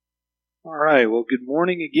All right, well, good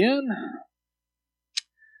morning again.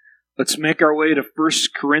 Let's make our way to 1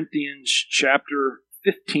 Corinthians chapter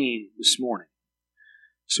 15 this morning.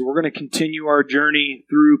 So we're going to continue our journey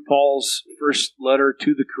through Paul's first letter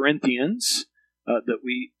to the Corinthians that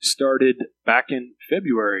we started back in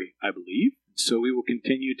February, I believe. So we will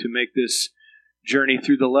continue to make this journey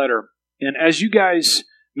through the letter. And as you guys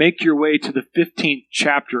make your way to the 15th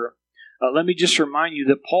chapter, let me just remind you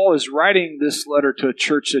that Paul is writing this letter to a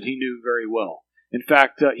church that he knew very well. In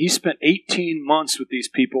fact, he spent 18 months with these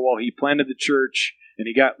people while he planted the church, and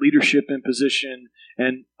he got leadership in position,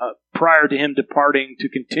 and prior to him departing to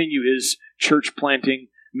continue his church planting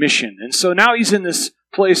mission. And so now he's in this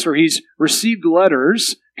place where he's received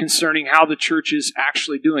letters concerning how the church is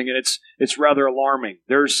actually doing, and it's rather alarming.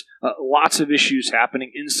 There's lots of issues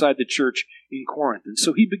happening inside the church in Corinth. And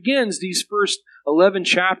so he begins these first 11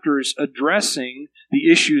 chapters addressing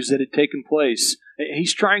the issues that had taken place.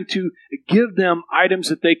 He's trying to give them items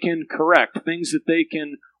that they can correct, things that they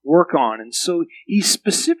can work on. And so he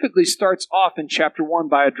specifically starts off in chapter 1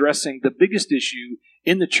 by addressing the biggest issue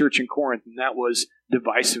in the church in Corinth, and that was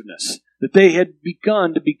divisiveness. That they had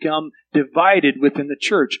begun to become divided within the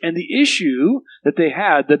church. And the issue that they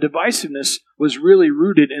had, the divisiveness, was really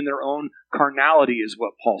rooted in their own carnality, is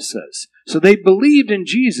what Paul says. So they believed in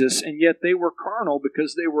Jesus, and yet they were carnal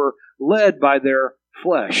because they were led by their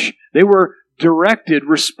flesh. They were directed,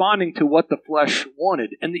 responding to what the flesh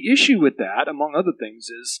wanted. And the issue with that, among other things,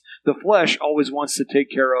 is the flesh always wants to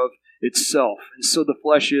take care of itself. And so the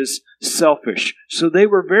flesh is selfish. So they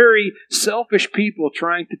were very selfish people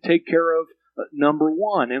trying to take care of number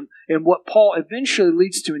one. And what Paul eventually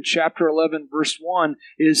leads to in chapter 11, verse 1,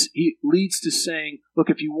 is he leads to saying, look,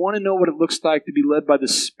 if you want to know what it looks like to be led by the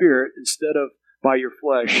Spirit instead of by your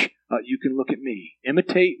flesh, you can look at me.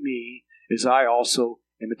 Imitate me as I also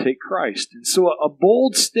imitate Christ. And so a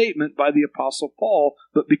bold statement by the Apostle Paul,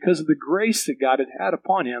 but because of the grace that God had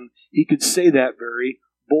upon him, he could say that very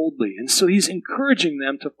boldly. And so he's encouraging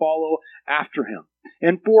them to follow after him.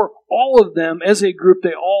 And for all of them, as a group,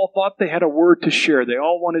 they all thought they had a word to share. They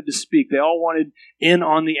all wanted to speak. They all wanted in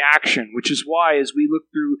on the action, which is why, as we look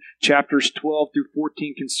through chapters 12 through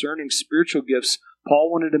 14 concerning spiritual gifts,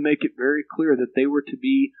 Paul wanted to make it very clear that they were to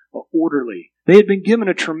be orderly. They had been given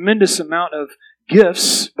a tremendous amount of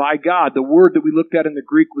gifts by God. The word that we looked at in the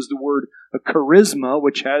Greek was the word charisma,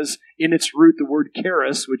 which has in its root the word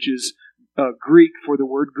charis, which is Greek for the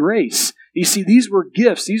word grace. You see, these were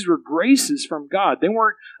gifts. These were graces from God. They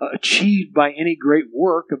weren't achieved by any great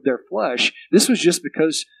work of their flesh. This was just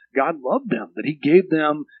because God loved them, that He gave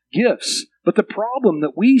them gifts. But the problem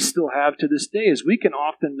that we still have to this day is we can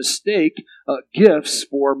often mistake gifts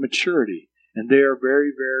for maturity. And they are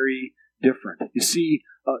very, very different. You see,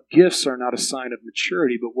 gifts are not a sign of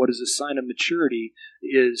maturity, but what is a sign of maturity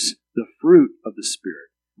is the fruit of the Spirit.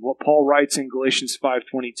 What Paul writes in Galatians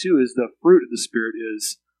 5:22 is the fruit of the Spirit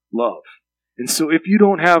is love. And so if you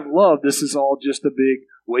don't have love, this is all just a big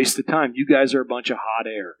waste of time. You guys are a bunch of hot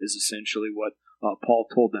air, is essentially what Paul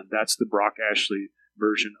told them. That's the Brock Ashley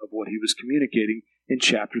version of what he was communicating in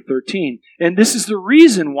chapter 13. And this is the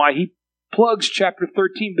reason why he plugs chapter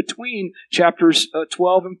 13 between chapters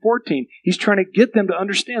 12 and 14. He's trying to get them to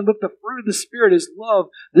understand, look, the fruit of the Spirit is love.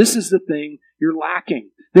 This is the thing you're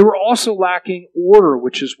lacking. They were also lacking order,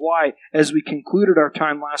 which is why, as we concluded our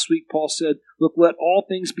time last week, Paul said, look, let all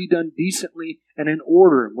things be done decently and in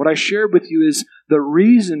order. What I shared with you is the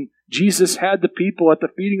reason Jesus had the people at the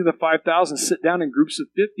feeding of the 5,000 sit down in groups of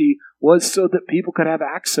 50 was so that people could have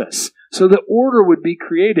access, so that order would be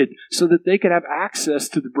created, so that they could have access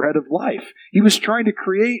to the bread of life. He was trying to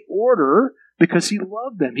create order because He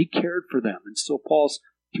loved them. He cared for them. And so Paul's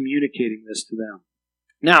communicating this to them.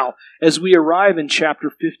 Now, as we arrive in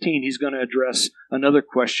chapter 15, he's going to address another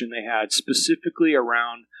question they had, specifically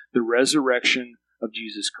around the resurrection of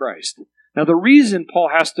Jesus Christ. Now, the reason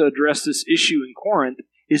Paul has to address this issue in Corinth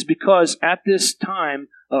is because at this time,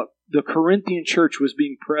 the Corinthian church was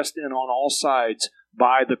being pressed in on all sides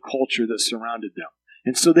by the culture that surrounded them.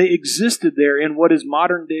 And so they existed there in what is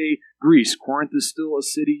modern-day Greece. Corinth is still a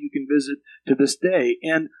city you can visit to this day.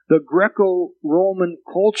 And the Greco-Roman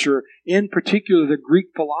culture, in particular the Greek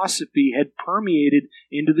philosophy, had permeated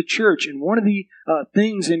into the church. And one of the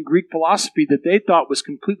things in Greek philosophy that they thought was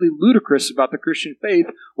completely ludicrous about the Christian faith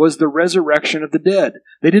was the resurrection of the dead.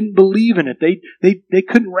 They didn't believe in it. They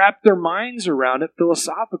couldn't wrap their minds around it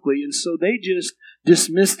philosophically, and so they just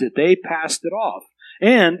dismissed it. They passed it off.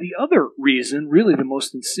 And the other reason, really the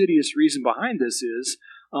most insidious reason behind this is,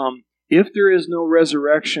 if there is no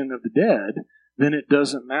resurrection of the dead, then it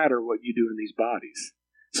doesn't matter what you do in these bodies.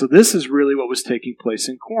 So this is really what was taking place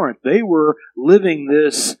in Corinth. They were living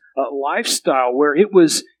this lifestyle where it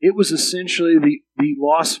was essentially the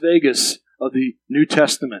Las Vegas of the New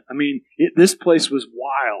Testament. I mean, this place was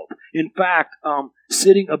wild. In fact,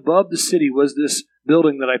 sitting above the city was this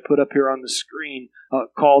building that I put up here on the screen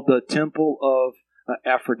called the Temple of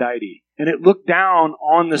Aphrodite. And it looked down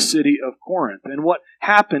on the city of Corinth. And what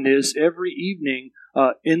happened is every evening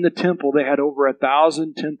in the temple, they had over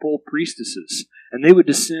 1,000 temple priestesses. And they would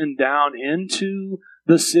descend down into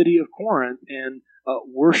the city of Corinth and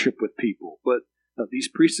worship with people. But these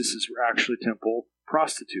priestesses were actually temple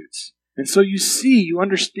prostitutes. And so you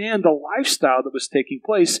understand the lifestyle that was taking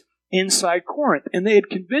place inside Corinth. And they had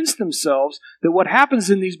convinced themselves that what happens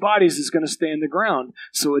in these bodies is going to stay in the ground.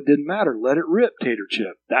 So it didn't matter. Let it rip, tater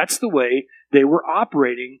chip. That's the way they were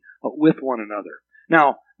operating with one another.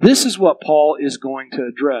 Now, this is what Paul is going to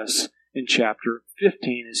address in chapter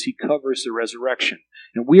 15 as he covers the resurrection.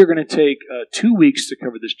 And we are going to take 2 weeks to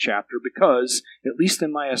cover this chapter because, at least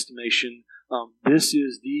in my estimation, this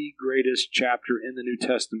is the greatest chapter in the New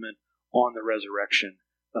Testament on the resurrection,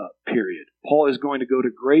 period. Paul is going to go to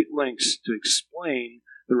great lengths to explain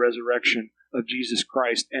the resurrection of Jesus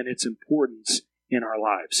Christ and its importance in our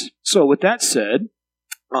lives. So with that said,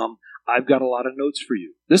 I've got a lot of notes for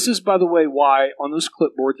you. This is, by the way, why on those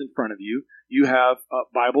clipboards in front of you, you have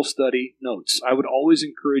Bible study notes. I would always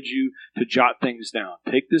encourage you to jot things down.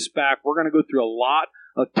 Take this back. We're going to go through a lot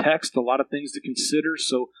of text, a lot of things to consider.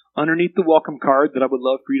 So underneath the welcome card that I would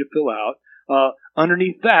love for you to fill out,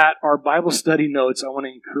 underneath that are Bible study notes. I want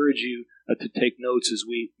to encourage you to take notes as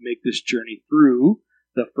we make this journey through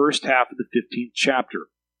the first half of the 15th chapter.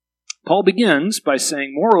 Paul begins by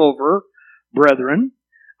saying, "Moreover, brethren,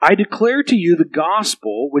 I declare to you the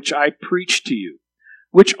gospel which I preached to you,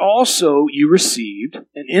 which also you received,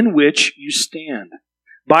 and in which you stand,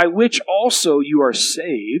 by which also you are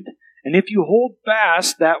saved, and if you hold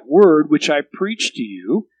fast that word which I preached to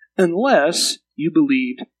you, unless you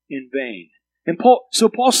believed in vain." And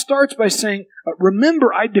Paul starts by saying,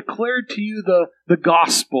 remember, I declared to you the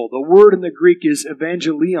gospel. The word in the Greek is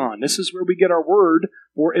evangelion. This is where we get our word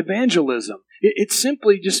for evangelism. It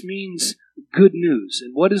simply just means good news.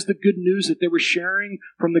 And what is the good news that they were sharing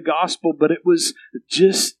from the gospel? But it was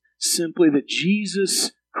just simply that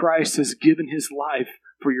Jesus Christ has given his life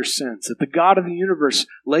for your sins, that the God of the universe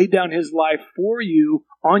laid down his life for you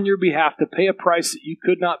on your behalf to pay a price that you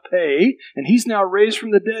could not pay, and he's now raised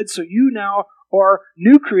from the dead, so you now are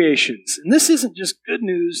new creations. And this isn't just good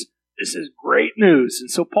news, this is great news.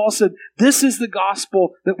 And so Paul said, this is the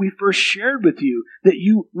gospel that we first shared with you, that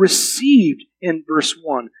you received in verse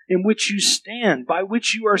 1, in which you stand, by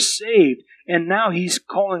which you are saved. And now he's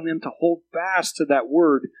calling them to hold fast to that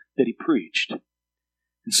word that he preached.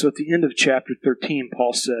 And so at the end of chapter 13,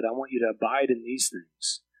 Paul said, I want you to abide in these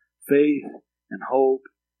things: faith and hope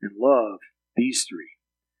and love, these three.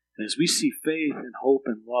 And as we see faith and hope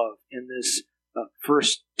and love in this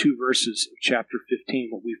first 2 verses of chapter 15,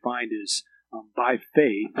 what we find is by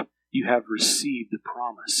faith, you have received the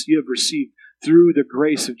promise. You have received through the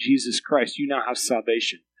grace of Jesus Christ, you now have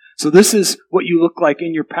salvation. So this is what you look like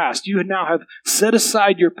in your past. You now have set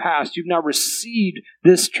aside your past. You've now received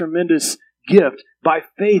this tremendous gift. By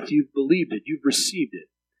faith, you've believed it. You've received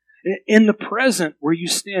it. In the present, where you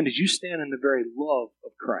stand, is you stand in the very love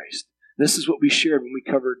of Christ. This is what we shared when we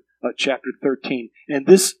covered chapter 13. And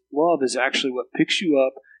this love is actually what picks you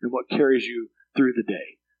up and what carries you through the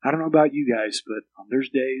day. I don't know about you guys, but there's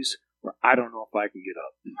days where I don't know if I can get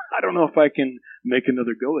up. I don't know if I can make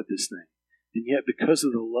another go at this thing. And yet, because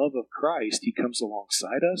of the love of Christ, he comes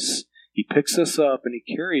alongside us, he picks us up, and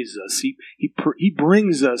he carries us. He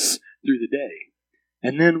brings us through the day.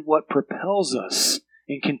 And then what propels us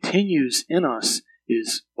and continues in us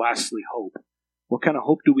is, lastly, hope. What kind of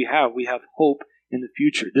hope do we have? We have hope in the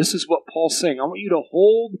future. This is what Paul's saying. I want you to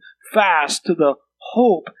hold fast to the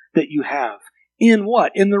hope that you have. In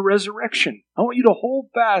what? In the resurrection. I want you to hold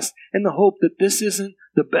fast in the hope that this isn't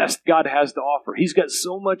the best God has to offer. He's got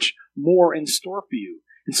so much more in store for you.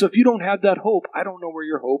 And so if you don't have that hope, I don't know where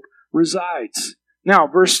your hope resides. Now,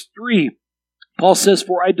 verse 3, Paul says,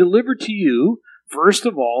 "For I delivered to you, first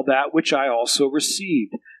of all, that which I also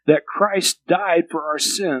received, that Christ died for our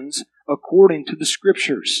sins according to the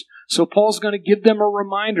Scriptures." So Paul's going to give them a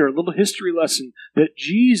reminder, a little history lesson, that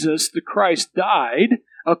Jesus, the Christ, died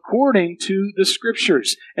according to the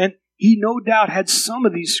Scriptures. And he no doubt had some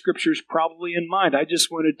of these Scriptures probably in mind. I just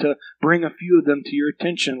wanted to bring a few of them to your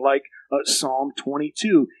attention, like Psalm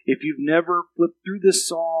 22. If you've never flipped through this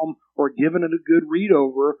psalm or given it a good read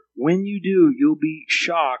over, when you do, you'll be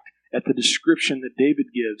shocked at the description that David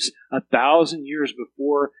gives 1,000 years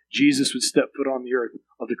before Jesus would step foot on the earth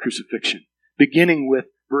of the crucifixion. beginning with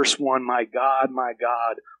verse 1, my God,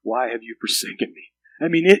 why have you forsaken me? I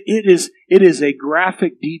mean, it is a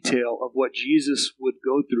graphic detail of what Jesus would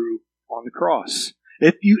go through on the cross.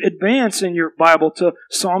 If you advance in your Bible to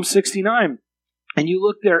Psalm 69, and you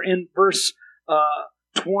look there in verse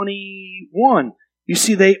 21, you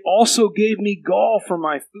see, they also gave me gall for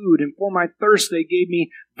my food, and for my thirst they gave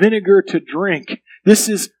me vinegar to drink. This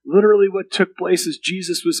is literally what took place as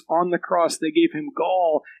Jesus was on the cross. They gave him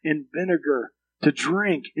gall and vinegar to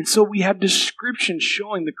drink. And so we have descriptions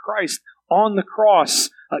showing the Christ on the cross,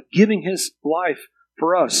 giving his life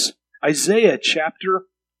for us. Isaiah chapter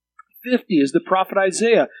 50 is the prophet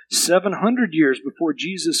Isaiah, 700 years before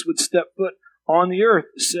Jesus would step foot on the earth.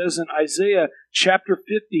 It says in Isaiah chapter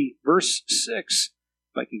 50, verse 6,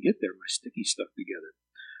 if I can get there, my sticky stuck together.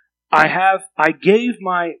 I gave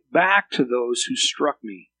my back to those who struck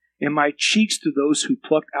me, and my cheeks to those who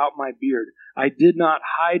plucked out my beard. I did not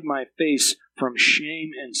hide my face from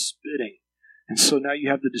shame and spitting. And so now you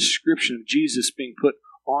have the description of Jesus being put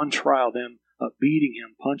on trial, them beating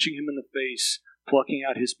him, punching him in the face, plucking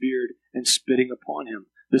out his beard, and spitting upon him.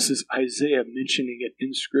 This is Isaiah mentioning it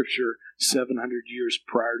in Scripture 700 years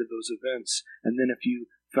prior to those events. And then if you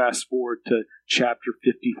fast forward to chapter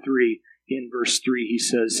 53, in verse 3, he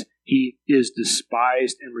says, he is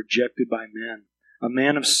despised and rejected by men, a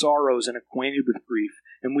man of sorrows and acquainted with grief.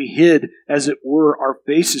 And we hid, as it were, our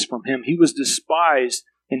faces from him. He was despised,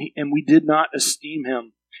 and we did not esteem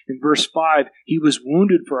him. In verse 5, he was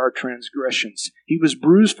wounded for our transgressions. He was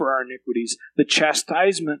bruised for our iniquities. The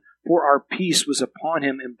chastisement for our peace was upon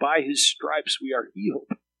him, and by his stripes we are healed.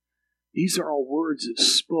 These are all words that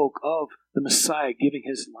spoke of the Messiah giving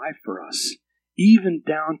his life for us. Even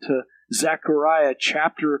down to Zechariah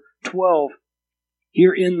chapter 12.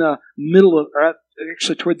 Here in the middle of, or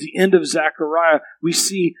actually towards the end of Zechariah, we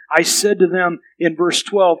see, I said to them in verse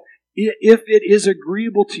 12, if it is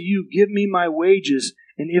agreeable to you, give me my wages,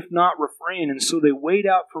 and if not, refrain. And so they weighed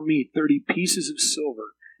out for me 30 pieces of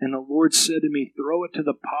silver. And the Lord said to me, throw it to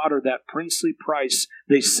the potter, that princely price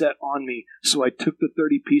they set on me. So I took the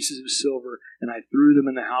 30 pieces of silver, and I threw them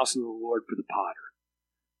in the house of the Lord for the potter.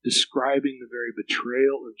 Describing the very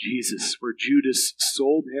betrayal of Jesus, where Judas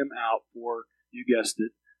sold him out for, you guessed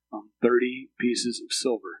it, 30 pieces of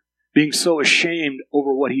silver. Being so ashamed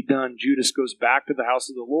over what he'd done, Judas goes back to the house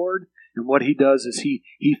of the Lord, and what he does is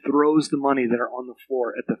he throws the money that are on the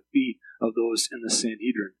floor at the feet of those in the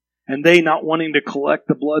Sanhedrin. And they, not wanting to collect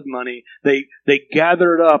the blood money, they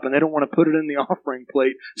gather it up, and they don't want to put it in the offering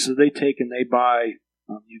plate, so they take and they buy,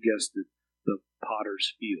 you guessed it, the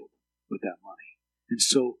potter's field with that money. And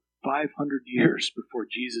so 500 years before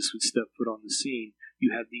Jesus would step foot on the scene,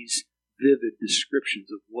 you have these vivid descriptions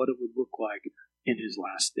of what it would look like in his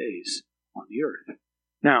last days on the earth.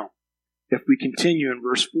 Now, if we continue in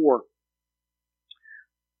verse 4,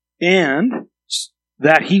 and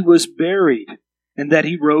that he was buried, and that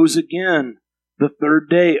he rose again the third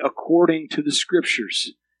day according to the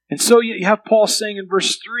Scriptures. And so you have Paul saying in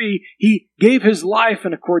verse 3, he gave his life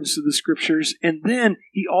in accordance to the Scriptures, and then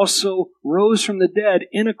he also rose from the dead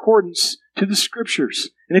in accordance to the Scriptures.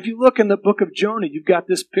 And if you look in the book of Jonah, you've got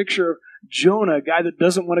this picture of Jonah, a guy that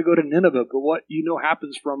doesn't want to go to Nineveh, but what you know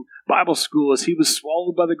happens from Bible school is he was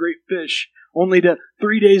swallowed by the great fish, only to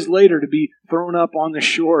 3 days later to be thrown up on the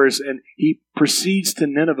shores, and he proceeds to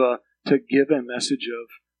Nineveh to give a message of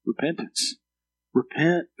repentance.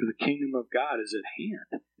 Repent, for the kingdom of God is at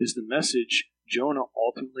hand, is the message Jonah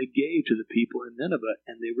ultimately gave to the people in Nineveh,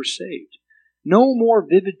 and they were saved. No more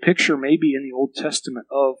vivid picture maybe in the Old Testament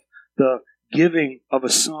of the giving of a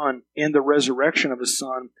son and the resurrection of a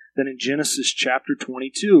son than in Genesis chapter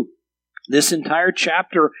 22. This entire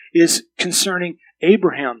chapter is concerning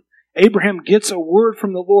Abraham. Abraham gets a word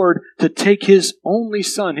from the Lord to take his only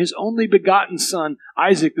son, his only begotten son,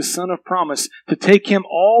 Isaac, the son of promise, to take him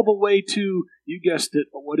all the way to, you guessed it,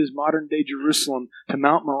 what is modern-day Jerusalem, to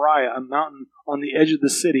Mount Moriah, a mountain on the edge of the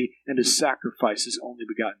city, and to sacrifice his only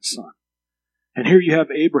begotten son. And here you have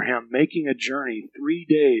Abraham making a journey 3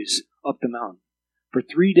 days up the mountain. For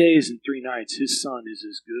 3 days and 3 nights, his son is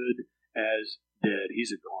as good as dead.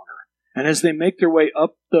 He's a goner. And as they make their way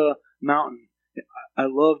up the mountain, I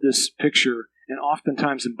love this picture, and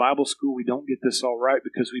oftentimes in Bible school we don't get this all right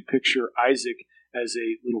because we picture Isaac as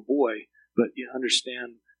a little boy, but you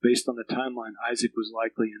understand, based on the timeline, Isaac was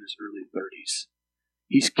likely in his early 30s.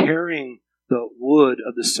 He's carrying the wood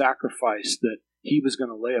of the sacrifice that he was going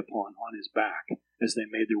to lay upon on his back as they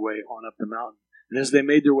made their way on up the mountain. And as they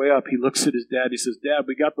made their way up, he looks at his dad, he says, Dad,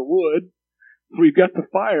 we got the wood, we've got the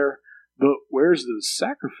fire, but where's the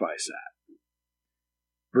sacrifice at?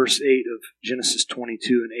 Verse 8 of Genesis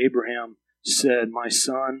 22, and Abraham said, My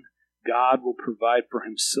son, God will provide for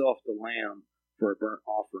himself the lamb for a burnt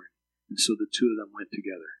offering. And so the two of them went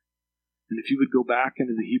together. And if you would go back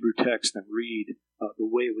into the Hebrew text and read the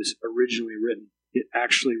way it was originally written, it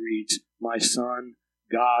actually reads, "My son,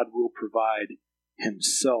 God will provide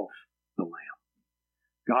himself the lamb."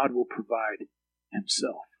 God will provide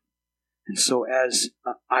himself. And so as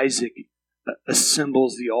Isaac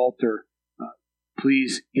assembles the altar,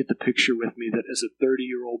 please get the picture with me that as a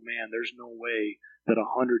 30-year-old man, there's no way that a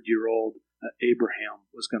 100-year-old Abraham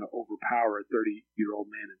was going to overpower a 30-year-old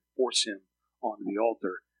man and force him onto the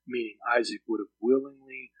altar, meaning Isaac would have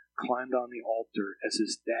willingly climbed on the altar as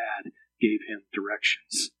his dad gave him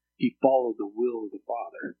directions. He followed the will of the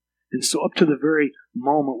Father. And so up to the very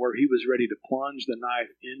moment where he was ready to plunge the knife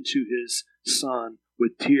into his son,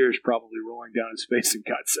 with tears probably rolling down his face, and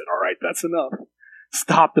God said, "All right, that's enough.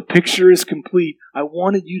 Stop. The picture is complete. I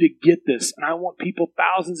wanted you to get this, and I want people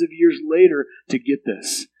thousands of years later to get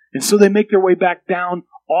this." And so they make their way back down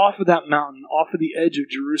off of that mountain, off of the edge of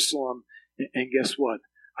Jerusalem, and guess what?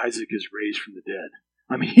 Isaac is raised from the dead.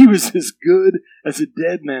 I mean, he was as good as a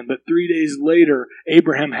dead man, but 3 days later,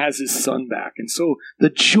 Abraham has his son back. And so the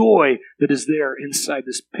joy that is there inside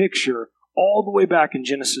this picture, all the way back in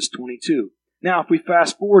Genesis 22. Now, if we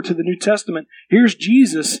fast forward to the New Testament, here's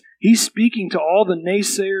Jesus. He's speaking to all the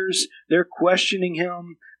naysayers. They're questioning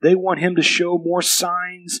him. They want him to show more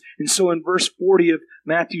signs. And so in verse 40 of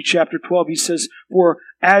Matthew chapter 12, he says, "For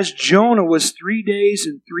as Jonah was 3 days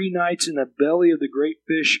and 3 nights in the belly of the great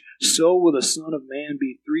fish, so will the Son of Man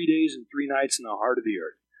be 3 days and 3 nights in the heart of the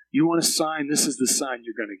earth." You want a sign? This is the sign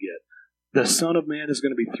you're going to get. The Son of Man is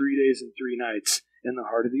going to be 3 days and 3 nights in the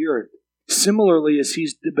heart of the earth. Similarly, as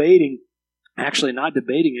he's debating, actually not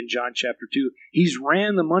debating in John chapter 2, he's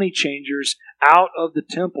ran the money changers out of the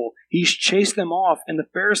temple. He's chased them off, and the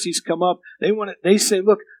Pharisees come up. They say,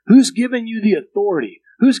 "Look, who's given you the authority?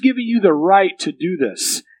 Who's given you the right to do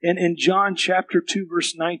this?" And in John chapter 2,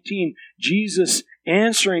 verse 19, Jesus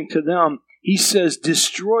answering to them, he says,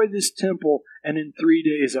 "Destroy this temple, and in 3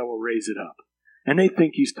 days I will raise it up." And they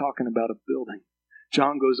think he's talking about a building.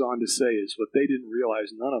 John goes on to say is what they didn't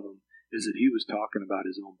realize, none of them, is that he was talking about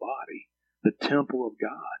his own body, the temple of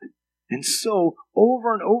God. And so,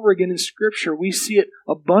 over and over again in Scripture, we see it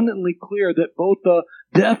abundantly clear that both the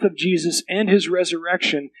death of Jesus and his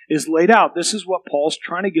resurrection is laid out. This is what Paul's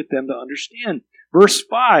trying to get them to understand. Verse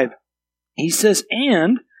 5, he says,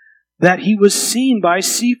 "And that he was seen by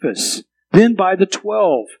Cephas, then by the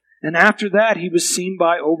 12, and after that he was seen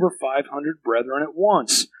by over 500 brethren at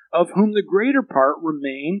once, of whom the greater part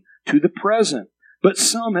remain to the present, but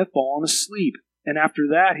some have fallen asleep. And after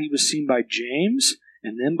that he was seen by James,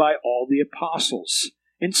 and then by all the apostles."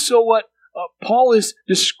 And so what Paul is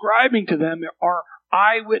describing to them are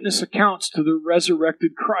eyewitness accounts to the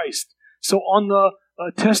resurrected Christ. So on the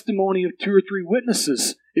testimony of 2 or 3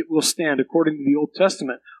 witnesses, it will stand according to the Old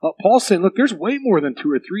Testament. Paul's saying, look, there's way more than 2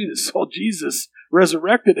 or 3 that saw Jesus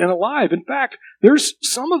resurrected and alive. In fact, there's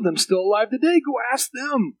some of them still alive today. Go ask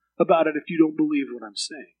them about it if you don't believe what I'm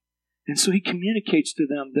saying. And so he communicates to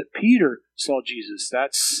them that Peter saw Jesus.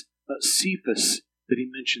 That's Cephas that he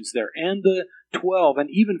mentions there, and the 12, and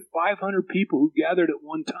even 500 people who gathered at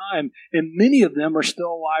one time, and many of them are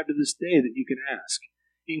still alive to this day that you can ask,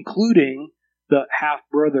 including the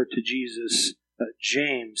half-brother to Jesus,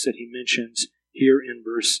 James, that he mentions here in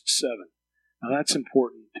verse 7. Now that's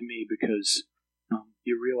important to me because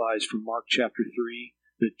you realize from Mark chapter 3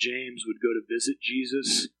 that James would go to visit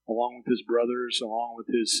Jesus along with his brothers, along with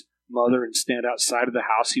his mother, and stand outside of the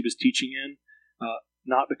house he was teaching in,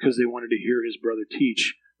 not because they wanted to hear his brother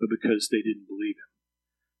teach, but because they didn't believe him.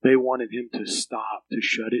 They wanted him to stop, to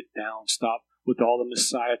shut it down, stop with all the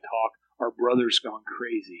Messiah talk. Our brother's gone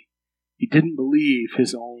crazy. He didn't believe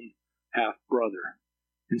his own half-brother.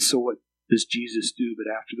 And so what does Jesus do?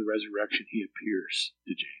 But after the resurrection, he appears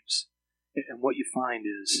to James. And what you find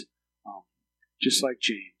is, just like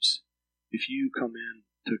James, if you come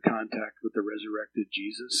into contact with the resurrected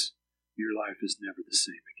Jesus, your life is never the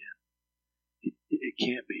same again. It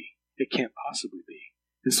can't be. It can't possibly be.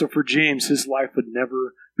 And so for James, his life would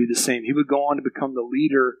never be the same. He would go on to become the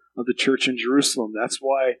leader of the church in Jerusalem. That's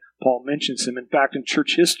why Paul mentions him. In fact, in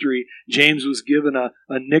church history, James was given a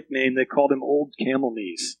nickname. They called him Old Camel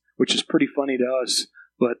Knees, which is pretty funny to us.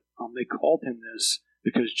 But they called him this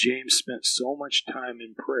because James spent so much time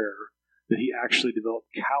in prayer that he actually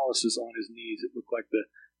developed calluses on his knees that looked like the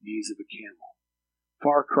knees of a camel.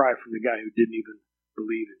 Far cry from the guy who didn't even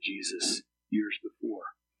believe in Jesus years before.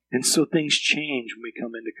 And so things change when we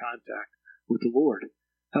come into contact with the Lord.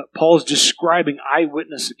 Paul's describing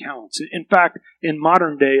eyewitness accounts. In fact, in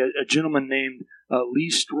modern day, a gentleman named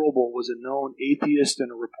Lee Strobel was a known atheist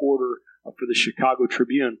and a reporter for the Chicago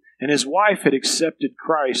Tribune, and his wife had accepted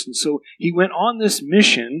Christ, and so he went on this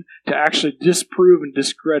mission to actually disprove and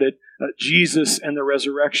discredit Jesus and the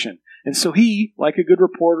resurrection. And so he, like a good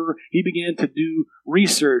reporter, he began to do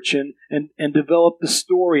research and develop the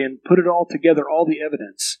story and put it all together, all the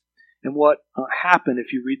evidence. And what happened,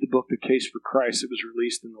 if you read the book The Case for Christ, it was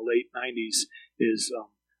released in the late 90s, is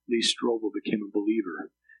Lee Strobel became a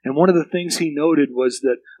believer. And one of the things he noted was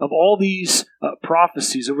that of all these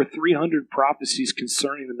prophecies, over 300 prophecies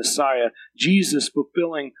concerning the Messiah, Jesus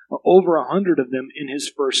fulfilling over 100 of them in his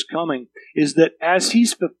first coming, is that as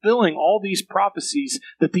he's fulfilling all these prophecies,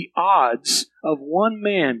 that the odds of one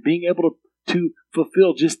man being able to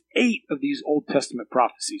fulfill just 8 of these Old Testament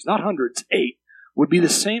prophecies, not hundreds, 8, would be the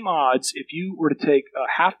same odds if you were to take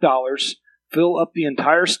 $50, fill up the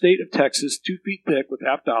entire state of Texas, 2 feet thick with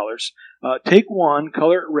 $50, take one,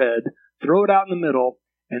 color it red, throw it out in the middle,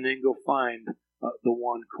 and then go find the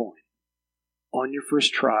one coin. On your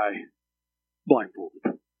first try,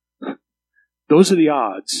 blindfolded. Those are the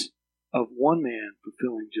odds of one man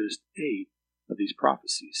fulfilling just 8 of these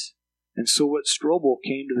prophecies. And so what Strobel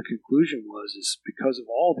came to the conclusion is because of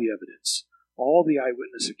all the evidence, all the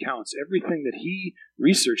eyewitness accounts, everything that he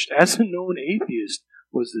researched as a known atheist,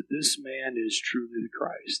 was that this man is truly the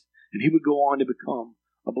Christ. And he would go on to become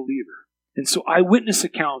a believer. And so eyewitness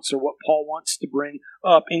accounts are what Paul wants to bring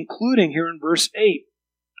up, including here in verse 8.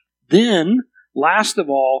 Then, last of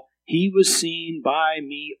all, he was seen by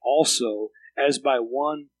me also, as by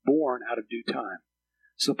one born out of due time.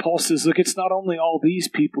 So Paul says, look, it's not only all these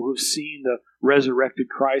people who've seen the resurrected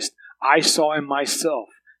Christ, I saw him myself.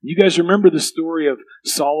 You guys remember the story of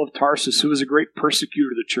Saul of Tarsus, who was a great persecutor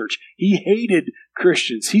of the church. He hated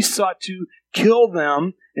Christians. He sought to kill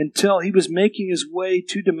them until he was making his way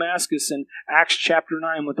to Damascus in Acts chapter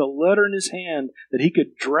 9 with a letter in his hand that he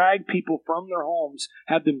could drag people from their homes,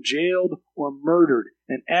 have them jailed or murdered.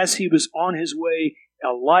 And as he was on his way,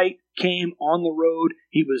 a light came on the road.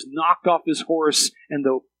 He was knocked off his horse, and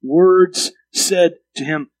the words said to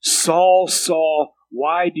him, Saul, Saul,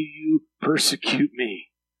 why do you persecute me?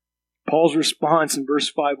 Paul's response in verse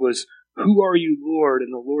 5 was, Who are you, Lord?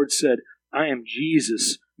 And the Lord said, I am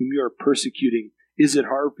Jesus, whom you are persecuting. Is it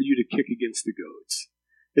hard for you to kick against the goads?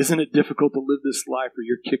 Isn't it difficult to live this life where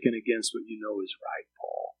you're kicking against what you know is right,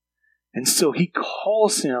 Paul? And so he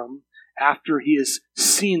calls him after he has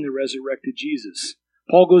seen the resurrected Jesus.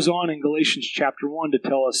 Paul goes on in Galatians chapter 1 to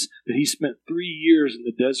tell us that he spent 3 years in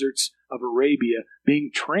the deserts of Arabia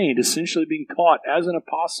being trained, essentially being taught as an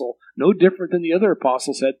apostle, no different than the other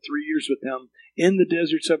apostles had 3 years with him in the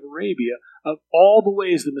deserts of Arabia, of all the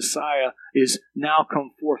ways the Messiah is now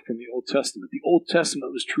come forth from the Old Testament. The Old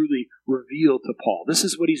Testament was truly revealed to Paul. This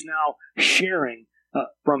is what he's now sharing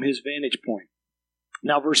from his vantage point.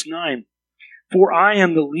 Now verse 9, For I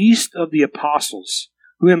am the least of the apostles,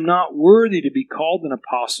 who am not worthy to be called an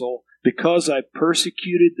apostle, because I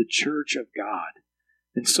persecuted the church of God.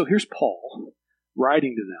 And so here's Paul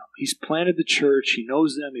writing to them. He's planted the church. He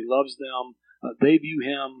knows them. He loves them. They view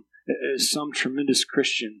him as some tremendous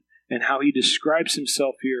Christian. And how he describes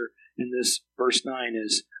himself here in this verse 9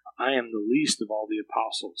 is, I am the least of all the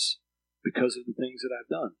apostles because of the things that I've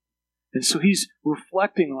done. And so he's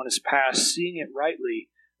reflecting on his past, seeing it rightly.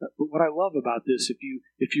 But what I love about this, if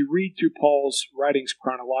you read through Paul's writings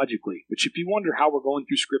chronologically, which if you wonder how we're going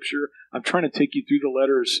through Scripture, I'm trying to take you through the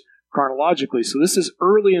letters chronologically. So this is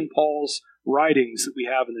early in Paul's writings that we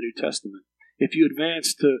have in the New Testament. If you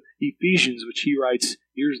advance to Ephesians, which he writes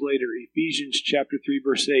years later, Ephesians chapter 3,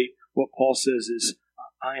 verse 8, what Paul says is,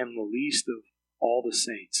 I am the least of all the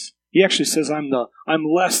saints. He actually says, I'm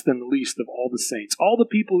less than the least of all the saints. All the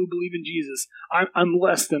people who believe in Jesus, I'm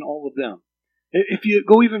less than all of them. If you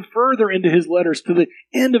go even further into his letters to the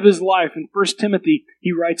end of his life in 1 Timothy,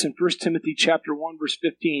 he writes in 1 Timothy chapter 1, verse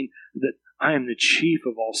 15, that I am the chief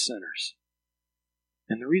of all sinners.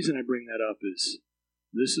 And the reason I bring that up is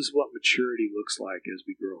this is what maturity looks like as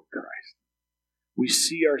we grow in Christ. We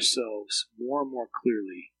see ourselves more and more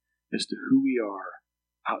clearly as to who we are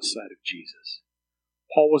outside of Jesus.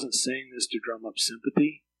 Paul wasn't saying this to drum up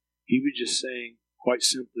sympathy. He was just saying, quite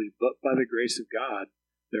simply, but by the grace of God,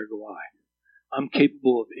 there go I. I'm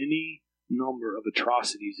capable of any number of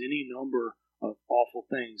atrocities, any number of awful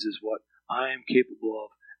things is what I am capable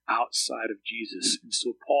of outside of Jesus. And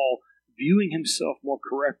so Paul, viewing himself more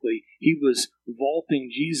correctly, he was vaulting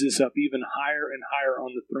Jesus up even higher and higher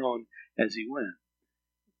on the throne as he went.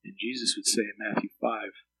 And Jesus would say in Matthew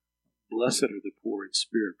 5, Blessed are the poor in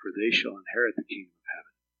spirit, for they shall inherit the kingdom of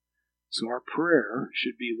heaven. So our prayer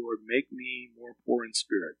should be, Lord, make me more poor in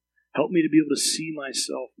spirit. Help me to be able to see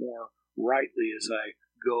myself more rightly as I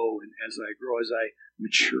go and as I grow, as I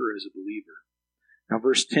mature as a believer. Now,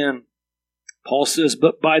 verse 10, Paul says,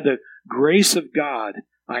 "But by the grace of God,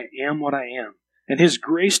 I am what I am. And his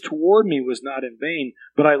grace toward me was not in vain,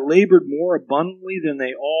 but I labored more abundantly than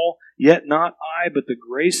they all, yet not I, but the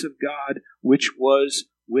grace of God which was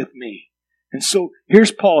with me." And so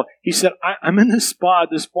here's Paul. He said, I'm in this spot,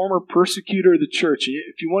 this former persecutor of the church.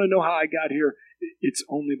 If you want to know how I got here, it's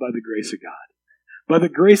only by the grace of God. By the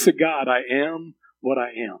grace of God, I am what I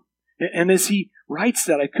am. And as he writes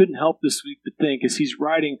that, I couldn't help this week but think, as he's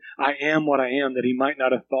writing, I am what I am, that he might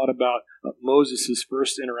not have thought about Moses'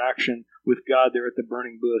 first interaction with God there at the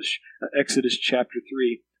burning bush, Exodus chapter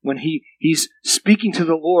 3, when he's speaking to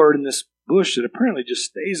the Lord in this bush that apparently just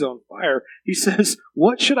stays on fire. He says,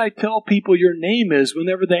 "What should I tell people your name is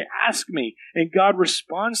whenever they ask me?" And God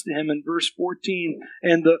responds to him in verse 14,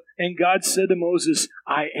 and God said to Moses,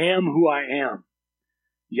 "I am who I am."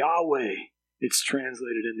 Yahweh, it's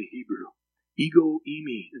translated in the Hebrew. Ego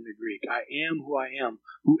eimi in the Greek. I am who I am.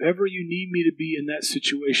 Whoever you need me to be in that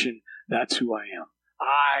situation, that's who I am.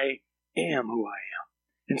 I am who I am.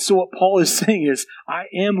 And so what Paul is saying is, I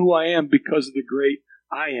am who I am because of the great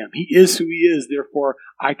I am. He is who he is, therefore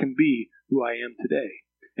I can be who I am today.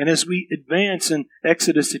 And as we advance in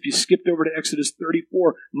Exodus, if you skipped over to Exodus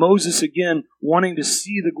 34, Moses again wanting to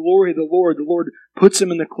see the glory of the Lord puts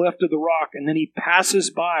him in the cleft of the rock, and then he passes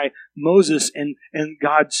by Moses, and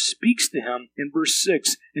God speaks to him in verse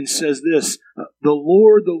 6 and says this, the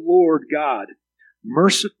Lord God,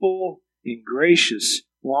 merciful and gracious,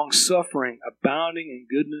 long-suffering, abounding in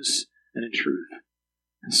goodness and in truth.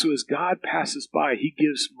 And so as God passes by, he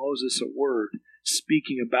gives Moses a word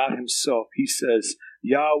speaking about himself. He says,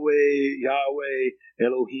 Yahweh, Yahweh,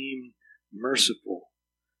 Elohim, merciful,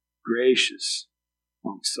 gracious,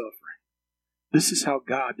 long-suffering. This is how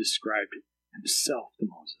God described himself to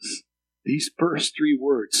Moses. These first three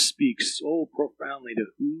words speak so profoundly to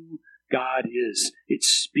who God is. It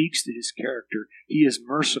speaks to his character. He is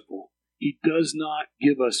merciful. He does not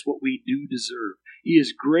give us what we do deserve. He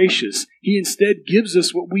is gracious. He instead gives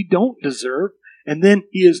us what we don't deserve. And then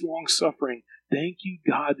he is long-suffering. Thank you,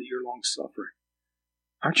 God, that you're long-suffering.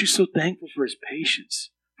 Aren't you so thankful for his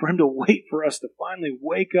patience? For him to wait for us to finally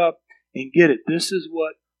wake up and get it. This is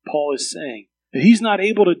what Paul is saying. That he's not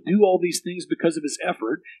able to do all these things because of his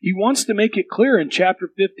effort. He wants to make it clear in chapter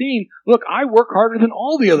 15, look, I work harder than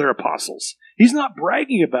all the other apostles. He's not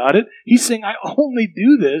bragging about it. He's saying, I only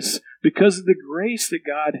do this because of the grace that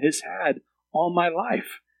God has had on my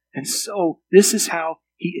life. And so this is how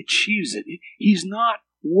he achieves it. He's not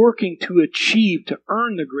working to achieve, to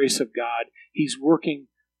earn the grace of God. He's working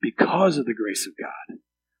because of the grace of God.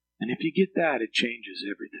 And if you get that, it changes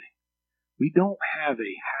everything. We don't have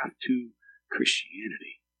a have-to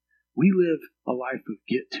Christianity. We live a life of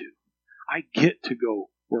get to. I get to go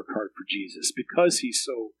work hard for Jesus because he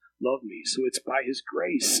so loved me. So it's by his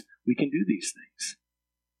grace we can do these things.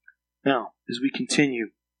 Now, as we continue,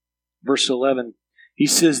 verse 11, he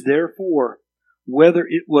says, therefore, whether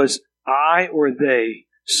it was I or they,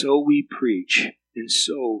 so we preach, and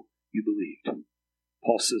so you believed.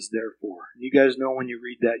 Paul says, therefore. And you guys know when you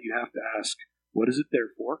read that, you have to ask, what is it there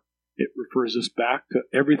for? It refers us back to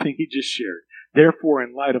everything he just shared. Therefore,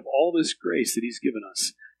 in light of all this grace that he's given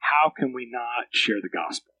us, how can we not share the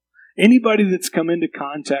gospel? Anybody that's come into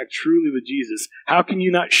contact truly with Jesus, how can you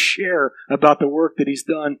not share about the work that he's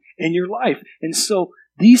done in your life? And so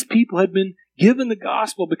these people had been given the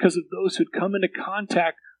gospel because of those who'd come into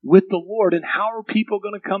contact with the Lord. And how are people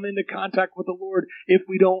going to come into contact with the Lord if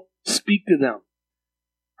we don't speak to them?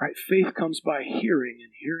 Right? Faith comes by hearing,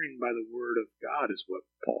 and hearing by the word of God is what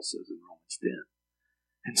Paul says in Romans 10.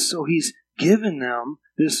 And so he's given them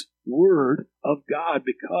this word of God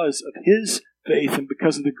because of his faith and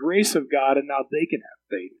because of the grace of God, and now they can have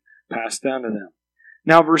faith passed down to them.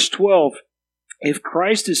 Now, verse 12, if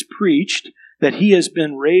Christ is preached that he has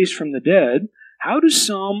been raised from the dead, how do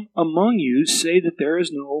some among you say that there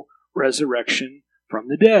is no resurrection from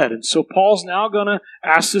the dead? And so Paul's now going to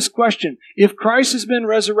ask this question. If Christ has been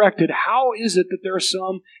resurrected, how is it that there are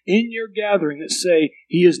some in your gathering that say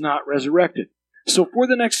he is not resurrected? So for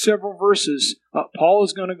the next several verses, Paul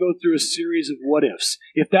is going to go through a series of what-ifs.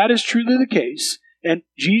 If that is truly the case, and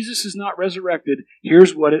Jesus is not resurrected,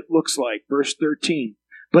 here's what it looks like. Verse 13.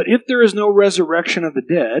 But if there is no resurrection of the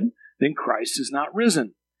dead, then Christ is not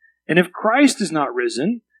risen. And if Christ is not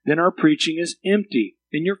risen, then our preaching is empty,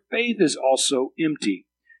 and your faith is also empty.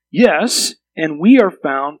 Yes, and we are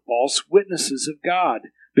found false witnesses of God,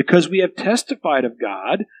 because we have testified of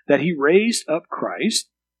God that he raised up Christ,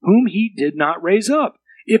 whom he did not raise up,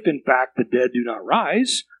 if in fact the dead do not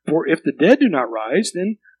rise. For if the dead do not rise,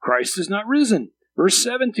 then Christ is not risen. Verse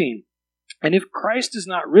 17, and if Christ is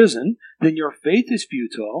not risen, then your faith is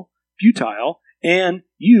futile, and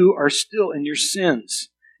you are still in your sins.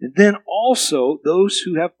 And then also those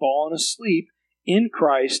who have fallen asleep in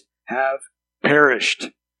Christ have perished.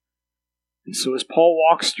 And so as Paul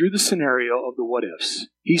walks through the scenario of the what-ifs,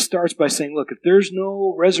 he starts by saying, look, if there's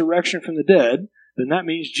no resurrection from the dead, then that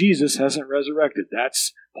means Jesus hasn't resurrected.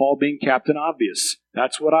 That's Paul being Captain Obvious.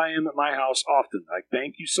 That's what I am at my house often. Like,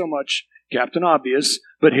 thank you so much, Captain Obvious.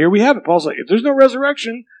 But here we have it. Paul's like, if there's no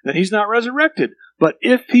resurrection, then he's not resurrected. But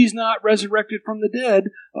if he's not resurrected from the dead,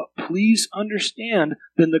 please understand,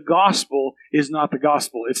 then the gospel is not the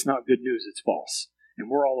gospel. It's not good news. It's false. And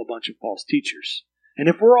we're all a bunch of false teachers. And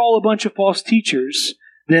if we're all a bunch of false teachers,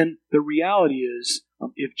 then the reality is,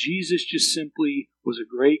 if Jesus just simply was a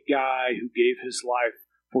great guy who gave his life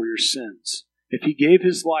for your sins, if he gave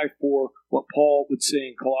his life for what Paul would say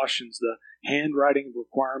in Colossians, the handwriting of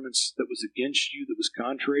requirements that was against you, that was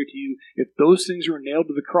contrary to you, if those things were nailed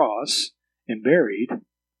to the cross and buried,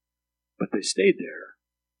 but they stayed there,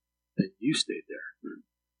 then you stayed there.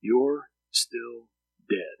 You're still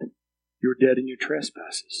dead. You're dead in your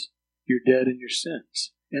trespasses. You're dead in your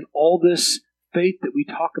sins. And all this faith that we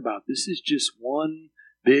talk about, this is just one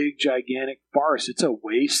big, gigantic farce. It's a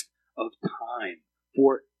waste of time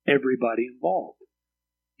for everybody involved.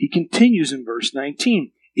 He continues in verse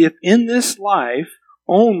 19. If in this life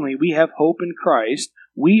only we have hope in Christ,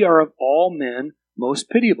 we are of all men most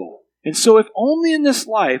pitiable. And so if only in this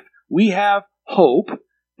life we have hope,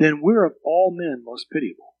 then we're of all men most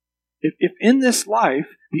pitiable. If in this life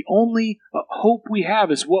the only hope we have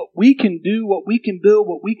is what we can do, what we can build,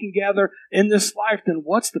 what we can gather in this life, then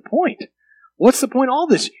what's the point? What's the point of all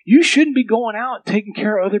this? You shouldn't be going out and taking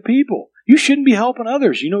care of other people. You shouldn't be helping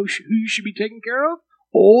others. You know who you should be taking care of?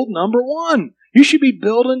 Old number one. You should be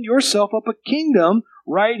building yourself up a kingdom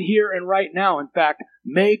right here and right now. In fact,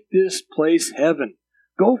 make this place heaven.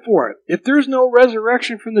 Go for it. If there's no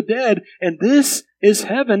resurrection from the dead, and this is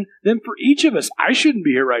heaven, then for each of us, I shouldn't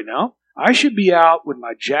be here right now. I should be out with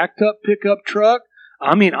my jacked up pickup truck.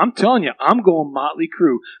 I mean, I'm telling you, I'm going Motley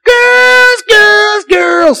Crue. Girls, girls,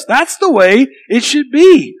 girls. That's the way it should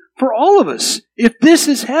be for all of us, if this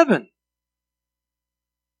is heaven.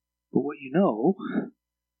 But what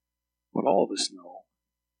all of us know,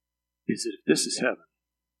 is that if this is heaven,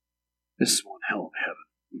 this is one hell of a heaven.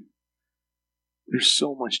 There's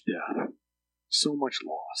so much death, so much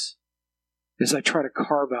loss. As I try to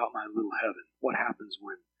carve out my little heaven, what happens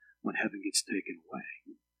when heaven gets taken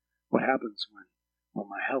away? What happens when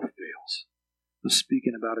my health fails? I was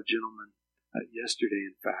speaking about a gentleman yesterday,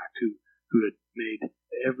 in fact, who had made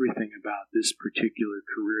everything about this particular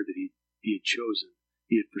career that he had chosen.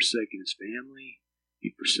 He had forsaken his family.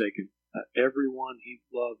 He'd forsaken everyone he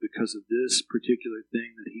loved because of this particular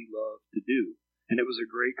thing that he loved to do. And it was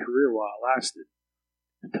a great career while it lasted,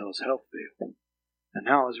 until his health failed. And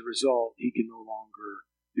now, as a result, he can no longer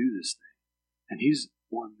do this thing. And he's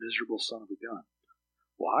one miserable son of a gun.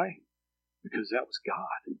 Why? Because that was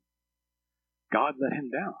God. God let him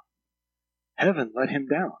down. Heaven let him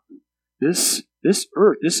down. This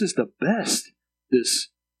earth, this is the best this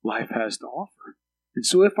life has to offer. And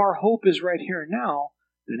so if our hope is right here and now,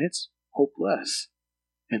 then it's hopeless.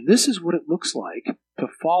 And this is what it looks like to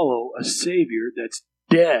follow a Savior that's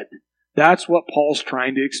dead. That's what Paul's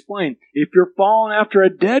trying to explain. If you're following after a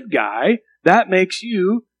dead guy, that makes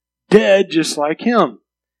you dead just like him.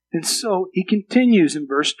 And so he continues in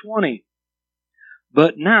verse 20.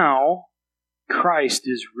 But now Christ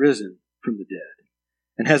is risen from the dead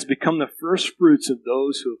and has become the first fruits of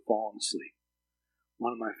those who have fallen asleep.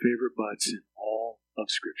 One of my favorite butts in all of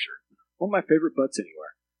Scripture. One of my favorite butts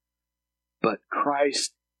anywhere. But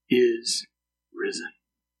Christ is risen.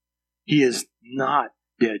 He is not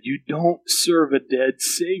dead. You don't serve a dead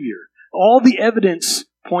Savior. All the evidence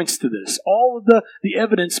points to this. All of the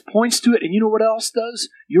evidence points to it. And you know what else does?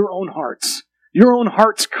 Your own hearts. Your own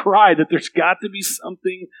hearts cry that there's got to be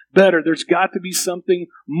something better. There's got to be something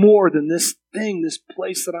more than this thing, this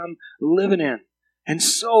place that I'm living in. And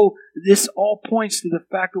so this all points to the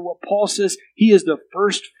fact of what Paul says. He is the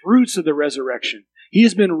first fruits of the resurrection. He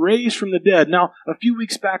has been raised from the dead. Now, a few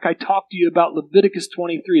weeks back, I talked to you about Leviticus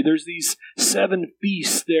 23. There's these 7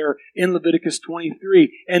 feasts there in Leviticus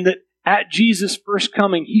 23. And that at Jesus' first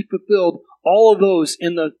coming, he fulfilled all of those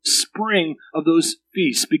in the spring of those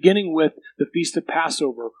feasts, beginning with the Feast of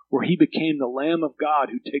Passover, where he became the Lamb of God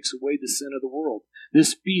who takes away the sin of the world.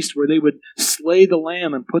 This feast where they would slay the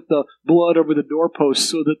lamb and put the blood over the doorposts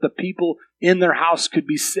so that the people in their house could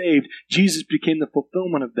be saved. Jesus became the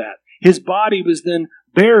fulfillment of that. His body was then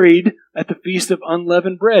buried at the Feast of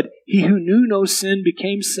Unleavened Bread. He who knew no sin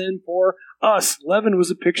became sin for us. Leaven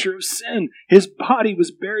was a picture of sin. His body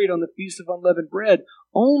was buried on the Feast of Unleavened Bread,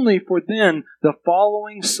 only for then the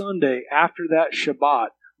following Sunday after that Shabbat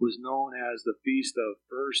was known as the Feast of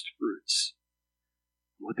First Fruits.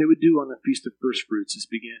 What they would do on the Feast of First Fruits is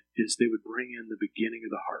they would bring in the beginning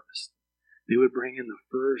of the harvest. They would bring in the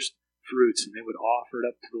first fruits, and they would offer it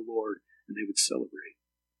up to the Lord, and they would celebrate.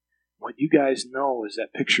 What you guys know as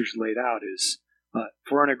that picture's laid out is,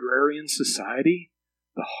 for an agrarian society,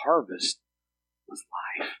 the harvest was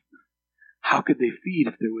life. How could they feed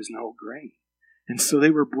if there was no grain? And so they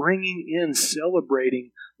were bringing in,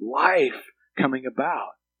 celebrating life coming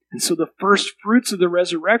about. And so the first fruits of the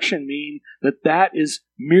resurrection mean that is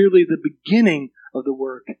merely the beginning of the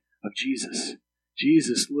work of Jesus.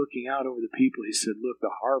 Jesus, looking out over the people, he said, look,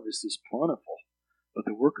 the harvest is plentiful, but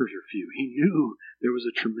the workers are few. He knew there was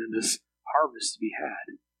a tremendous harvest to be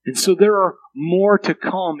had. And so there are more to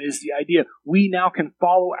come is the idea. We now can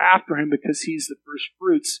follow after him because he's the first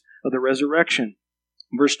fruits of the resurrection.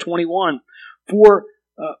 Verse 21, for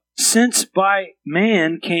since by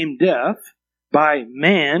man came death, by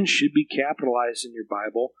man should be capitalized in your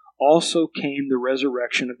Bible, also came the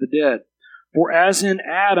resurrection of the dead. For as in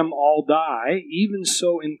Adam all die, even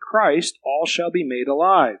so in Christ all shall be made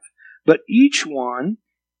alive. But each one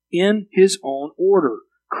in his own order.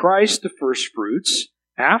 Christ the first fruits,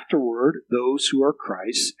 afterward those who are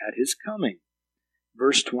Christ's at his coming.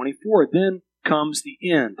 Verse 24, then comes the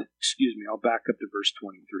end. I'll back up to verse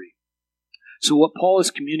 23. So what Paul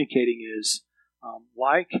is communicating is,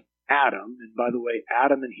 like Adam, and by the way,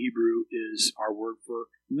 Adam in Hebrew is our word for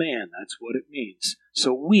man. That's what it means.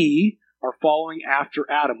 So we are following after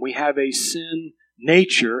Adam. We have a sin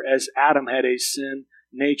nature as Adam had a sin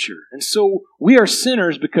nature. And so we are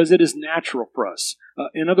sinners because it is natural for us.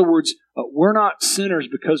 In other words, we're not sinners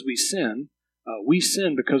because we sin. We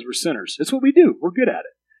sin because we're sinners. That's what we do. We're good at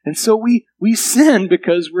it. And so we sin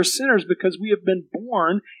because we're sinners, because we have been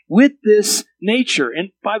born with this nature. And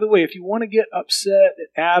by the way, if you want to get upset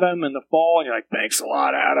at Adam and the fall, and you're like, thanks a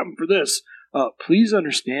lot, Adam, for this, please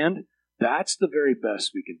understand that's the very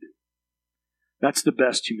best we can do. That's the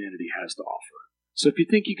best humanity has to offer. So if you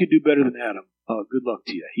think you could do better than Adam, good luck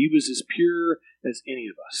to you. He was as pure as any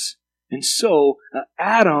of us. And so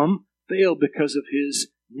Adam failed because of his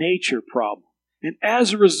nature problem. And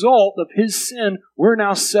as a result of his sin, we're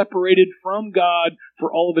now separated from God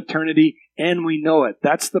for all of eternity, and we know it.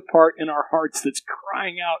 That's the part in our hearts that's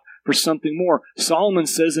crying out for something more. Solomon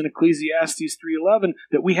says in Ecclesiastes 3:11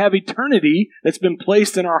 that we have eternity that's been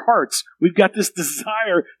placed in our hearts. We've got this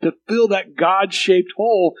desire to fill that God-shaped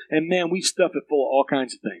hole, and man, we stuff it full of all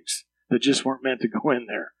kinds of things that just weren't meant to go in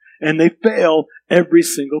there. And they fail every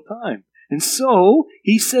single time. And so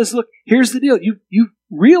he says, look, here's the deal. You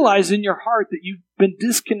realize in your heart that you've been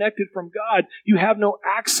disconnected from God. You have no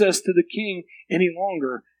access to the King any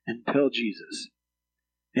longer until Jesus.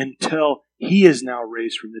 Until he is now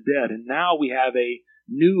raised from the dead. And now we have a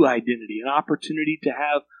new identity, an opportunity to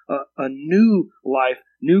have a new life,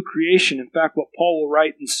 new creation. In fact, what Paul will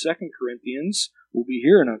write in 2 Corinthians, we'll be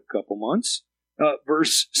here in a couple months,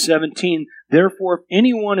 verse 17, therefore, if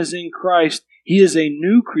anyone is in Christ, he is a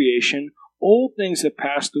new creation. Old things have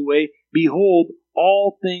passed away. Behold,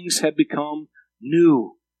 all things have become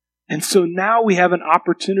new. And so now we have an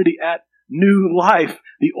opportunity at new life.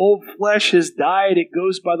 The old flesh has died. It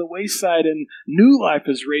goes by the wayside, and new life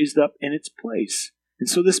is raised up in its place. And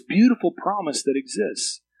so this beautiful promise that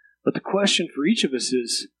exists. But the question for each of us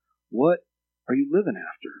is, what are you living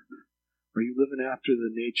after? Are you living after the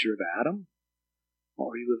nature of Adam?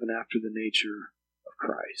 Or are you living after the nature of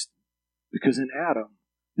Christ? Because in Adam,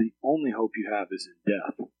 the only hope you have is in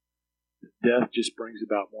death. Death just brings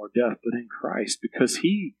about more death. But in Christ, because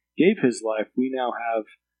he gave his life, we now have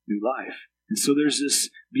new life. And so there's this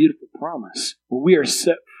beautiful promise where we are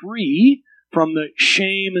set free from the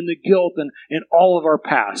shame and the guilt and all of our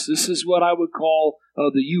past. This is what I would call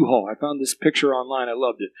the U-Haul. I found this picture online. I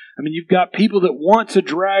loved it. I mean, you've got people that want to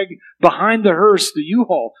drag behind the hearse the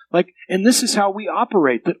U-Haul. And this is how we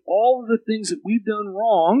operate, that all of the things that we've done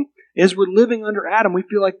wrong as we're living under Adam, we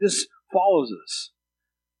feel like this follows us.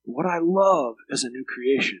 What I love as a new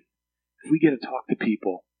creation, if we get to talk to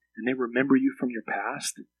people and they remember you from your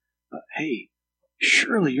past, hey,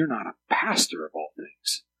 surely you're not a pastor of all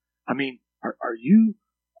things. I mean, are you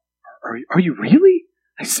really?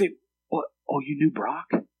 I say, what? Oh, you knew Brock?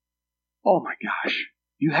 Oh my gosh,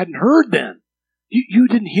 you hadn't heard then. You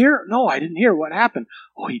didn't hear? No, I didn't hear. What happened?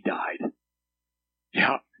 Oh, he died.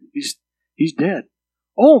 Yeah, he's dead.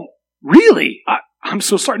 Oh, really? I'm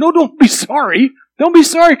so sorry. No, don't be sorry. Don't be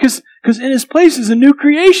sorry, because in his place is a new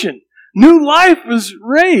creation. New life was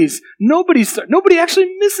raised. Nobody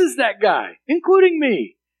actually misses that guy, including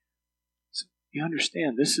me. So you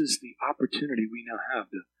understand, this is the opportunity we now have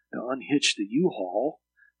to unhitch the U-Haul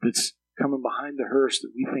that's coming behind the hearse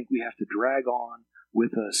that we think we have to drag on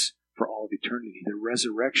with us for all of eternity. The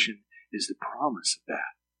resurrection is the promise of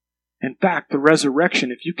that. In fact, the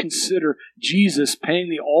resurrection, if you consider Jesus paying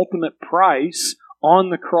the ultimate price on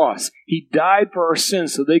the cross, he died for our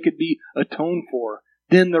sins so they could be atoned for.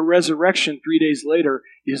 Then the resurrection 3 days later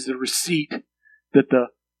is the receipt that the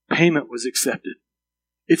payment was accepted.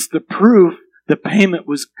 It's the proof the payment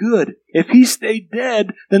was good. If he stayed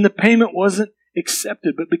dead, then the payment wasn't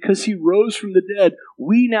accepted. But because he rose from the dead,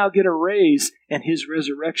 we now get a raise, and his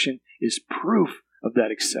resurrection is proof of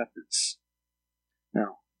that acceptance.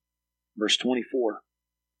 Now, verse 24.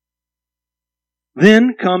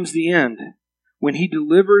 Then comes the end, when he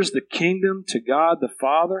delivers the kingdom to God the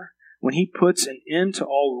Father, when he puts an end to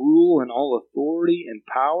all rule and all authority and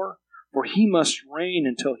power, for he must reign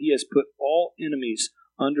until he has put all enemies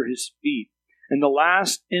under his feet. And the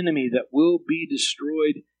last enemy that will be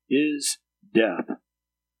destroyed is death.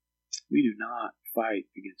 We do not fight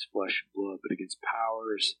against flesh and blood, but against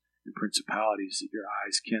powers and principalities that your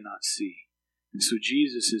eyes cannot see. And so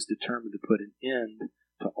Jesus is determined to put an end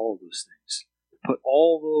to all those things, to put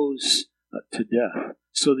all those to death,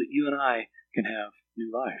 so that you and I can have new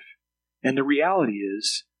life. And the reality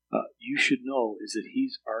is, you should know, is that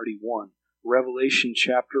he's already won. Revelation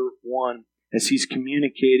chapter 1, as he's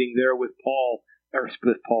communicating there with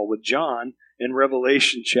with John in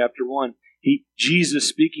Revelation chapter 1, Jesus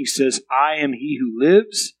speaking says, I am he who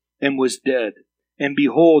lives and was dead, and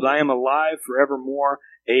behold, I am alive forevermore.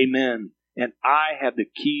 Amen. And I have the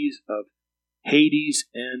keys of Hades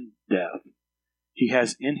and death. He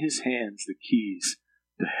has in his hands the keys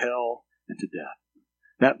to hell and to death.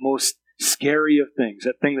 That most scary of things,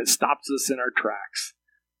 that thing that stops us in our tracks.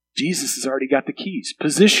 Jesus has already got the keys.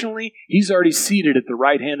 Positionally, he's already seated at the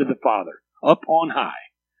right hand of the Father, up on high.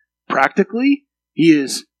 Practically, he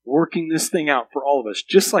is working this thing out for all of us,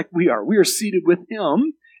 just like we are. We are seated with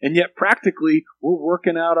him, and yet practically, we're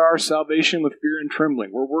working out our salvation with fear and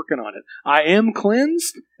trembling. We're working on it. I am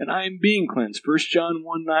cleansed, and I am being cleansed. 1 John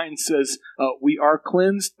 1:9 says, we are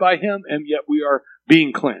cleansed by him, and yet we are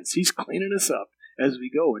being cleansed. He's cleaning us up as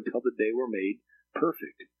we go until the day we're made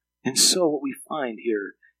perfect. And so what we find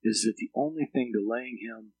here is that the only thing delaying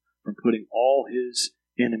him from putting all his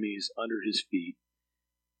enemies under his feet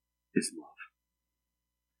is love.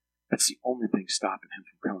 That's the only thing stopping him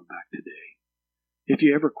from coming back today. If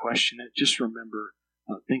you ever question it, just remember,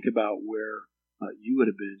 think about where you would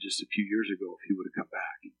have been just a few years ago if he would have come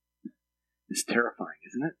back. It's terrifying,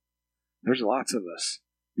 isn't it? There's lots of us,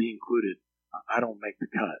 me included. I don't make the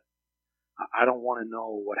cut. I don't want to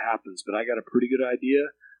know what happens, but I got a pretty good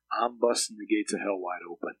idea. I'm busting the gates of hell wide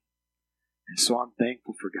open. And so I'm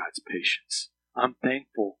thankful for God's patience. I'm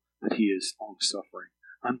thankful that he is long-suffering.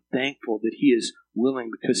 I'm thankful that he is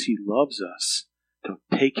willing, because he loves us, to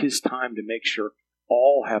take his time to make sure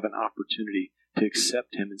all have an opportunity to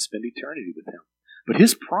accept him and spend eternity with him. But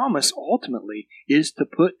his promise ultimately is to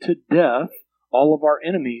put to death all of our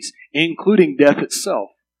enemies, including death itself.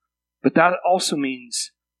 But that also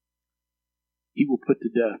means he will put to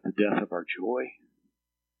death the death of our joy,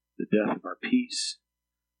 the death of our peace,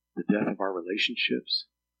 the death of our relationships.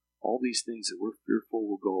 All these things that we're fearful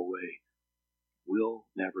will go away will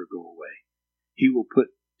never go away. He will put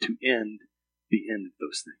to end the end of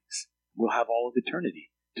those things. We'll have all of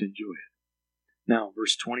eternity to enjoy it. Now,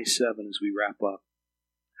 verse 27 as we wrap up.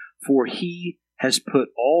 For he has put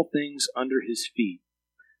all things under his feet.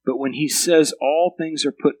 But when he says all things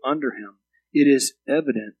are put under him, it is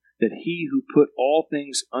evident that he who put all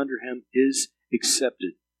things under him is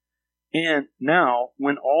accepted. And now,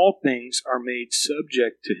 when all things are made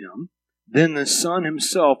subject to him, then the Son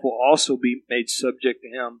himself will also be made subject to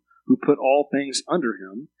him who put all things under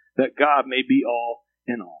him, that God may be all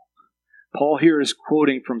in all. Paul here is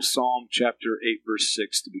quoting from Psalm chapter 8, verse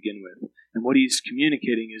 6 to begin with. And what he's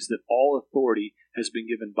communicating is that all authority has been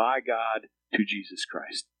given by God to Jesus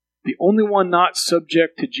Christ. The only one not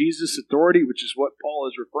subject to Jesus' authority, which is what Paul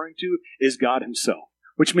is referring to, is God himself.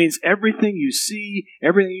 Which means everything you see,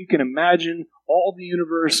 everything you can imagine, all the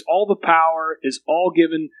universe, all the power is all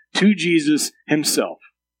given to Jesus himself.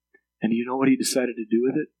 And you know what he decided to do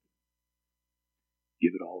with it?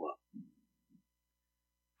 Give it all up.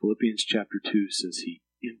 Philippians chapter 2 says he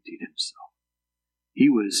emptied himself. He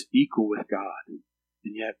was equal with God.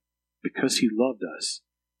 And yet, because he loved us,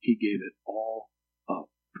 he gave it all up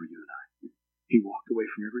for you and I. He walked away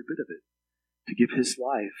from every bit of it. to give his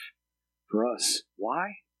life for us.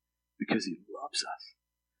 Why? Because he loves us.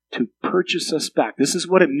 To purchase us back. This is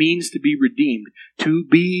what it means to be redeemed. To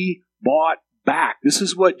be bought back. This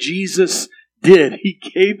is what Jesus did. He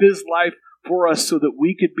gave his life for us so that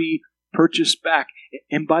we could be purchased back.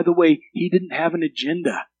 And by the way, he didn't have an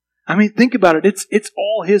agenda. I mean, think about it. It's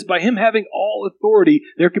all his. By him having all authority,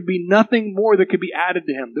 there could be nothing more that could be added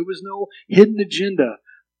to him. There was no hidden agenda.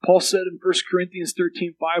 Paul said in 1 Corinthians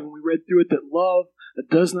 13:5, when we read through it, that love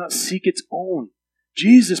does not seek its own.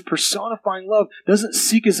 Jesus, personifying love, doesn't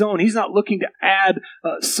seek his own. He's not looking to add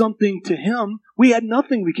something to him. We had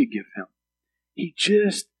nothing we could give him. He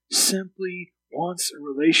just simply wants a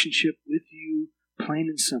relationship with you, plain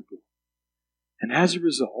and simple. And as a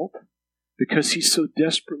result, because he so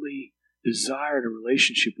desperately desired a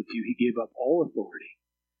relationship with you, he gave up all authority.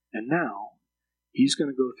 And now, he's going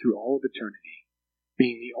to go through all of eternity,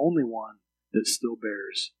 being the only one that still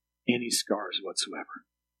bears any scars whatsoever.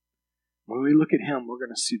 When we look at him, we're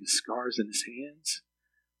going to see the scars in his hands.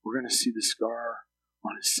 We're going to see the scar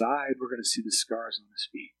on his side. We're going to see the scars on his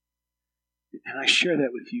feet. And I share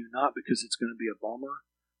that with you not because it's going to be a bummer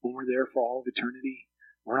when we're there for all of eternity.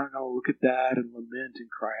 We're not going to look at that and lament and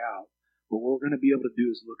cry out. But what we're going to be able to do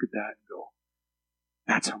is look at that and go,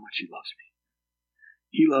 that's how much he loves me.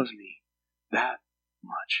 He loves me that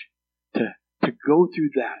much. To go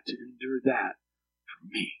through that, to endure that for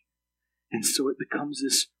me. And so it becomes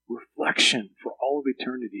this reflection for all of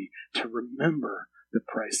eternity to remember the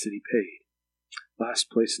price that he paid.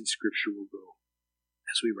 Last place in Scripture we'll go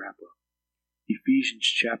as we wrap up. Ephesians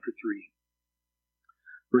chapter 3,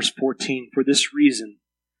 verse 14. For this reason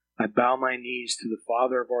I bow my knees to the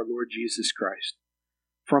Father of our Lord Jesus Christ,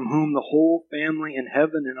 from whom the whole family in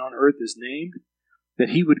heaven and on earth is named, that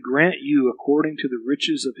he would grant you, according to the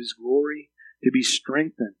riches of his glory, to be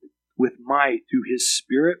strengthened with might through his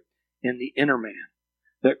Spirit in the inner man,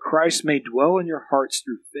 that Christ may dwell in your hearts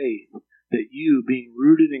through faith, that you, being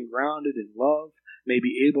rooted and grounded in love, may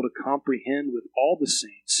be able to comprehend with all the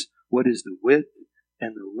saints what is the width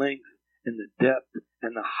and the length and the depth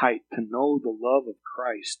and the height, to know the love of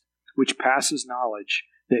Christ, which passes knowledge,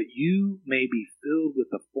 that you may be filled with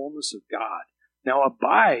the fullness of God. Now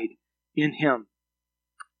abide in him,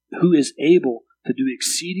 who is able to do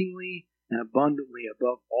exceedingly and abundantly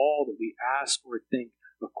above all that we ask or think,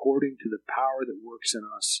 according to the power that works in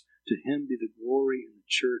us. To him be the glory in the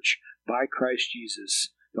church by Christ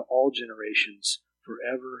Jesus to all generations,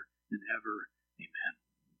 forever and ever. Amen.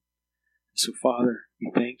 So, Father,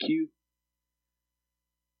 we thank you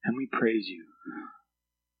and we praise you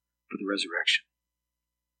for the resurrection.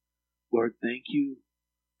 Lord, thank you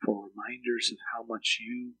for reminders of how much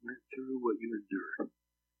you went through, what you endured,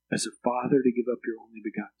 as a father to give up your only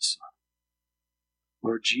begotten Son.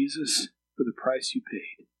 Lord Jesus, for the price you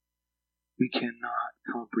paid, we cannot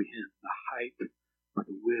comprehend the height or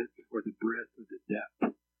the width or the breadth or the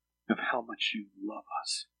depth of how much you love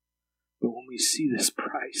us. But when we see this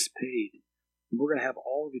price paid, and we're going to have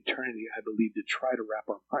all of eternity, I believe, to try to wrap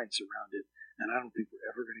our minds around it, and I don't think we're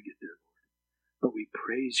ever going to get there, Lord. But we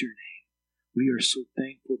praise your name. We are so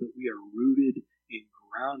thankful that we are rooted and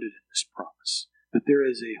grounded in this promise, that there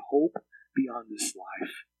is a hope beyond this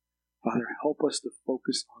life. Father, help us to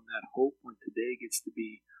focus on that hope when today gets to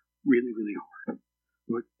be really, really hard.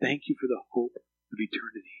 Lord, thank you for the hope of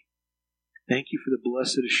eternity. Thank you for the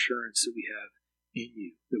blessed assurance that we have in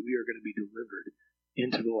you, that we are going to be delivered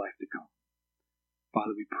into the life to come.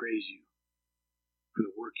 Father, we praise you for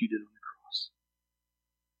the work you did on the cross.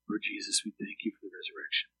 Lord Jesus, we thank you for the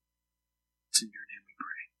resurrection. It's in your name we